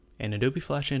An Adobe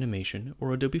Flash animation,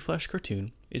 or Adobe Flash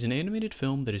cartoon, is an animated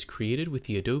film that is created with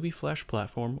the Adobe Flash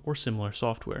platform or similar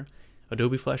software.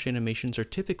 Adobe Flash animations are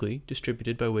typically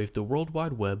distributed by way of the World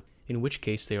Wide Web, in which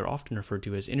case they are often referred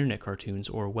to as internet cartoons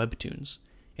or webtoons.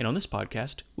 And on this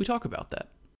podcast, we talk about that.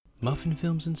 Muffin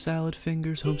Films and Salad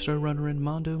Fingers, Homestar Runner and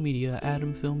Mondo Media,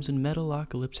 Atom Films and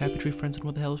Metalocalypse, Happy Tree Friends, and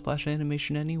what the hell is Flash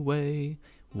Animation anyway?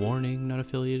 Warning, not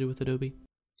affiliated with Adobe.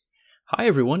 Hi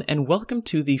everyone, and welcome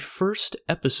to the first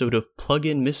episode of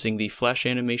Plug-in Missing, the Flash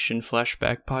Animation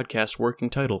Flashback Podcast working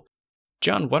title.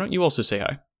 John, why don't you also say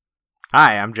hi?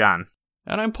 Hi, I'm John.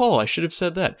 And I'm Paul, I should have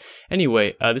said that.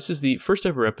 Anyway, this is the first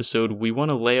ever episode. We want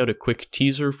to lay out a quick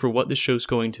teaser for what the show's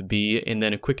going to be, and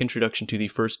then a quick introduction to the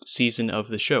first season of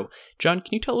the show. John,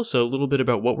 can you tell us a little bit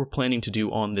about what we're planning to do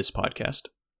on this podcast?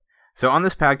 So on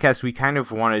this podcast, we kind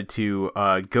of wanted to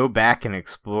go back and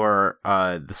explore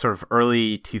the sort of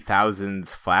early 2000s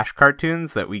Flash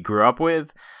cartoons that we grew up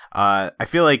with. I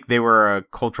feel like they were a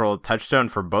cultural touchstone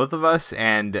for both of us,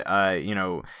 and it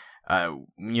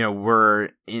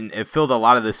filled a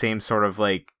lot of the same sort of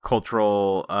like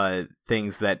cultural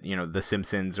things that The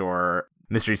Simpsons or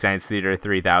Mystery Science Theater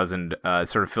 3000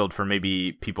 sort of filled for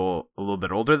maybe people a little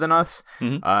bit older than us.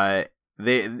 Mm-hmm.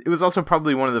 It was also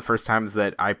probably one of the first times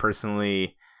that I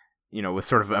personally, was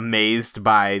sort of amazed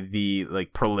by the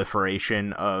like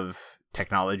proliferation of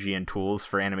technology and tools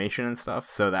for animation and stuff.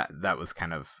 So that was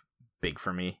kind of big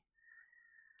for me.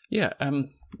 Yeah,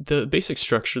 the basic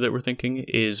structure that we're thinking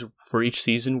is for each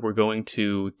season, we're going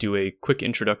to do a quick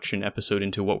introduction episode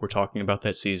into what we're talking about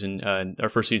that season. Our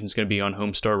first season is going to be on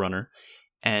Homestar Runner,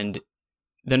 and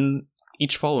then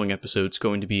each following episode is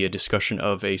going to be a discussion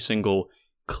of a single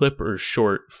clip or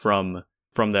short from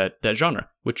that genre,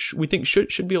 which we think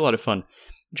should be a lot of fun.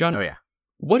 John,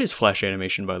 What is Flash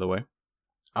animation, by the way?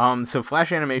 So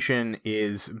Flash animation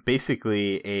is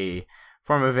basically a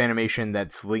form of animation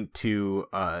that's linked to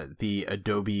the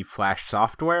Adobe Flash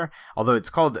software, although it's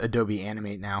called Adobe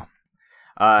Animate now.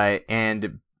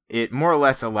 And it more or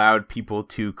less allowed people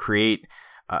to create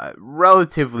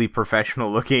relatively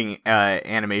professional-looking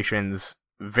animations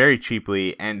very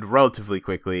cheaply and relatively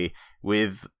quickly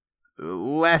with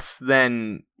less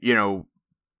than,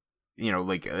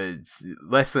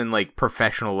 less than like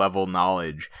professional level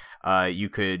knowledge. You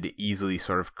could easily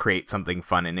sort of create something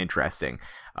fun and interesting.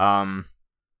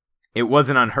 It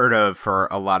wasn't unheard of for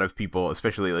a lot of people,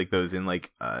 especially like those in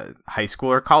like high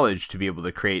school or college, to be able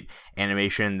to create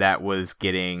animation that was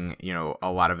getting,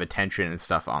 a lot of attention and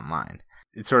stuff online.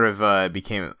 It sort of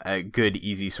became a good,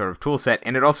 easy sort of tool set,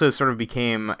 and it also sort of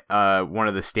became one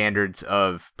of the standards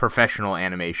of professional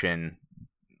animation,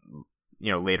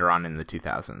 later on in the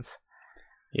 2000s.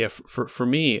 Yeah, for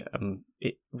me,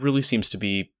 it really seems to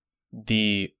be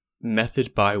the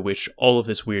method by which all of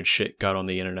this weird shit got on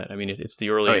the internet. I mean, it's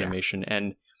the early animation.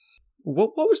 And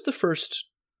what was the first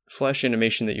Flash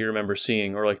animation that you remember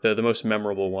seeing, or like the most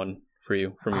memorable one for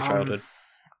you from your childhood?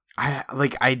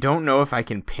 I don't know if I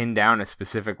can pin down a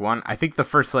specific one. I think the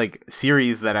first like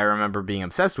series that I remember being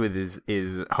obsessed with is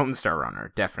Homestar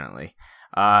Runner, definitely.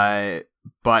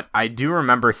 But I do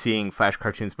remember seeing Flash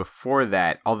cartoons before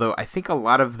that, although I think a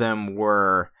lot of them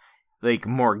were like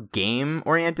more game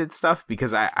oriented stuff,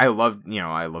 because I love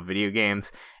video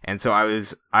games, and so I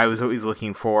was always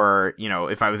looking for,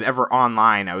 if I was ever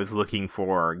online, I was looking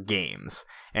for games,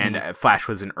 and Flash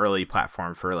was an early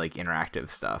platform for like interactive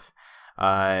stuff.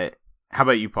 How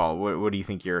about you, Paul? What do you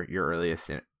think your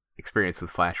earliest experience with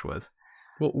Flash was?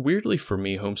 Well, weirdly for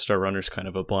me, Homestar Runner's kind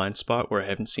of a blind spot where I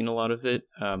haven't seen a lot of it,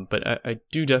 but I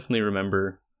do definitely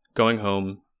remember going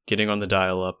home, getting on the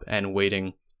dial-up, and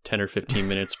waiting 10 or 15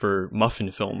 minutes for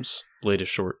Muffin Films'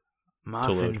 latest short to load.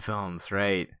 Muffin Films,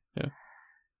 right. Yeah.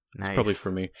 Nice. It's probably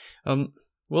for me.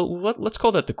 Well, let's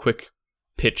call that the quick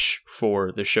pitch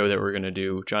for the show that we're going to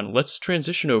do. John, let's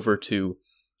transition over to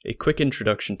a quick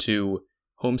introduction to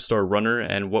Homestar Runner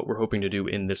and what we're hoping to do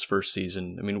in this first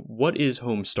season. I mean, what is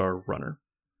Homestar Runner?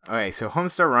 Okay, so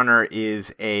Homestar Runner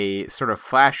is a sort of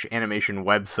Flash animation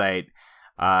website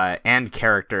and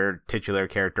titular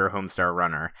character, Homestar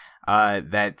Runner,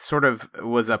 that sort of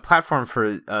was a platform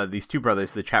for these two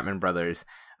brothers, the Chapman brothers,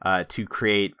 to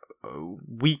create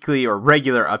weekly or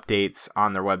regular updates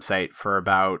on their website for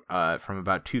from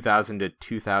about 2000 to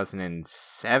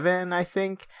 2007, I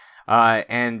think.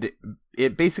 And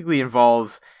it basically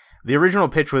involves, the original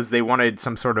pitch was they wanted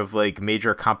some sort of like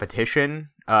major competition,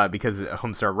 because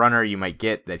Homestar Runner, you might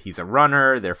get that he's a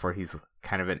runner, therefore he's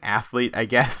kind of an athlete, I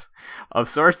guess, of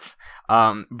sorts.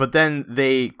 But then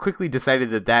they quickly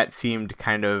decided that seemed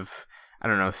kind of, I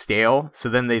don't know, stale. So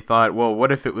then they thought, well,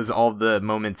 what if it was all the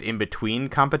moments in between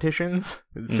competitions?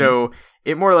 Mm-hmm. So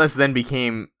it more or less then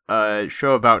became a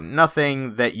show about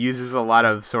nothing that uses a lot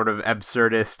of sort of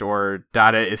absurdist or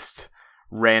Dadaist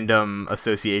random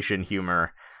association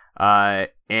humor.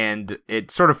 And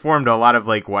it sort of formed a lot of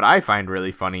like what I find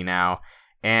really funny now.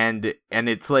 And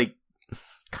it's like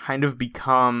kind of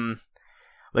become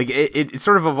like it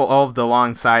sort of evolved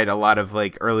alongside a lot of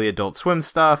like early Adult Swim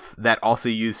stuff that also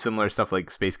used similar stuff like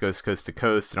Space Ghost Coast to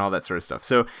Coast and all that sort of stuff.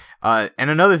 So and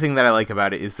another thing that I like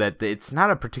about it is that it's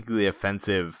not a particularly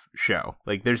offensive show.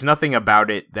 Like there's nothing about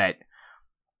it that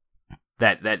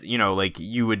you know, like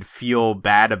you would feel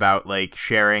bad about like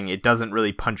sharing. It doesn't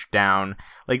really punch down.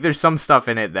 Like there's some stuff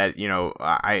in it that, you know,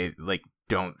 I like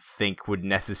don't think would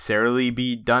necessarily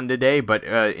be done today, but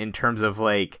in terms of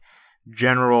like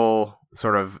general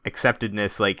sort of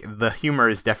acceptedness, like the humor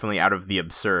is definitely out of the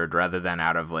absurd rather than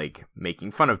out of like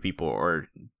making fun of people or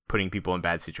putting people in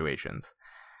bad situations.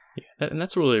 Yeah, and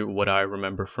that's really what I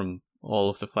remember from all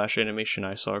of the Flash animation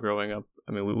I saw growing up.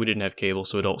 I mean, we didn't have cable,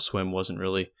 so Adult Swim wasn't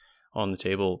really on the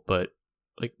table, but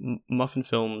like Muffin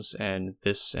Films and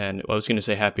this, and I was going to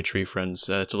say Happy Tree Friends,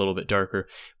 it's a little bit darker,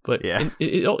 but yeah,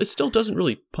 it still doesn't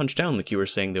really punch down like you were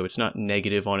saying, though. It's not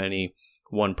negative on any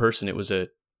one person. It was a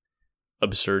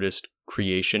absurdist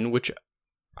creation, which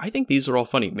I think these are all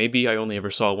funny. Maybe I only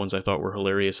ever saw ones I thought were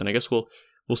hilarious, and I guess we'll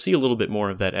see a little bit more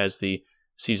of that as the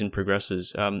season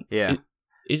progresses.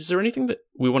 Is there anything that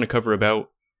we want to cover about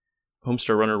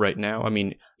Homestar Runner right now? I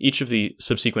mean, each of the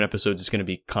subsequent episodes is going to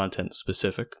be content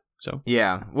specific. So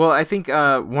yeah, well, I think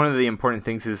one of the important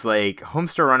things is like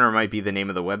Homestar Runner might be the name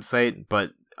of the website,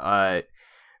 but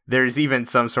there's even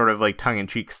some sort of like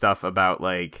tongue-in-cheek stuff about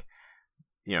like,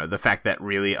 you know, the fact that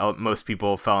really most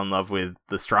people fell in love with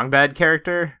the Strong Bad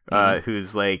character,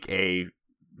 who's like a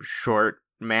short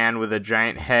man with a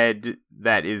giant head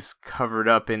that is covered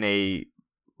up in a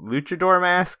luchador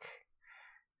mask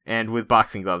and with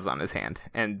boxing gloves on his hand,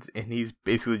 and he's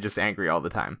basically just angry all the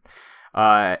time,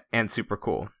 and super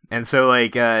cool. And so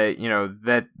like you know,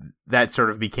 that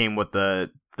sort of became what the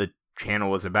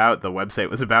channel was about, the website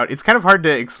was about. It's kind of hard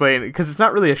to explain because it's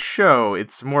not really a show,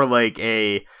 it's more like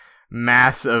a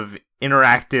mass of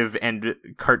interactive and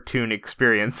cartoon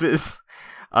experiences.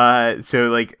 So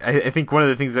like I think one of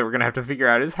the things that we're gonna have to figure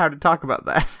out is how to talk about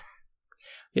that.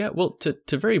 Yeah, well,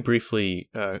 to very briefly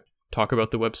talk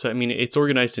about the website, I mean, it's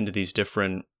organized into these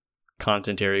different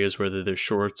content areas, whether they're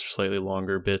shorts or slightly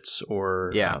longer bits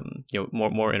or you know,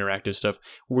 more interactive stuff.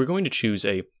 We're going to choose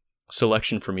a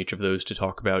selection from each of those to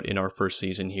talk about in our first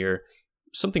season here.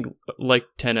 Something like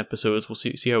 10 episodes. We'll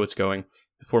see how it's going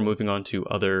before moving on to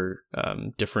other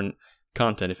different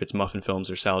content, if it's Muffin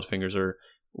Films or Salad Fingers or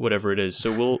whatever it is.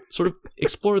 So we'll sort of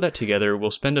explore that together.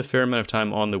 We'll spend a fair amount of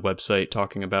time on the website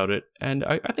talking about it, and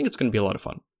I think it's going to be a lot of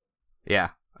fun. Yeah,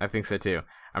 I think so too.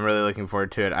 I'm really looking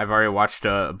forward to it. I've already watched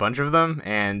a bunch of them,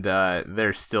 and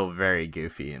they're still very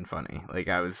goofy and funny. Like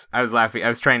I was laughing. I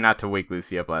was trying not to wake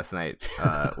Lucy up last night.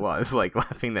 Well, I was like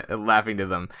laughing to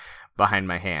them behind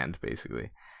my hand,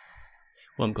 basically.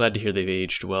 Well, I'm glad to hear they've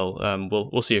aged well.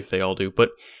 We'll see if they all do.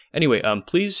 But anyway,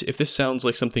 please, if this sounds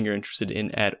like something you're interested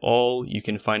in at all, you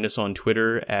can find us on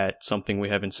Twitter at something we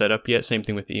haven't set up yet. Same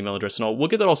thing with the email address and all. We'll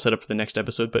get that all set up for the next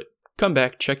episode, but come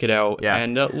back, check it out,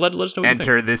 and let us know what you think.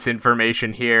 Enter this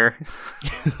information here.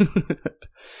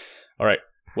 All right.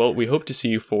 Well, we hope to see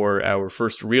you for our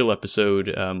first real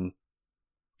episode.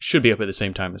 Should be up at the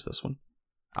same time as this one.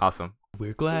 Awesome.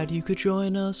 We're glad you could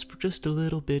join us for just a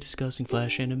little bit discussing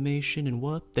Flash animation and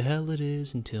what the hell it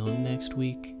is. Until next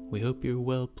week, we hope you're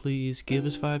well. Please give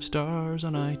us 5 stars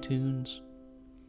on iTunes.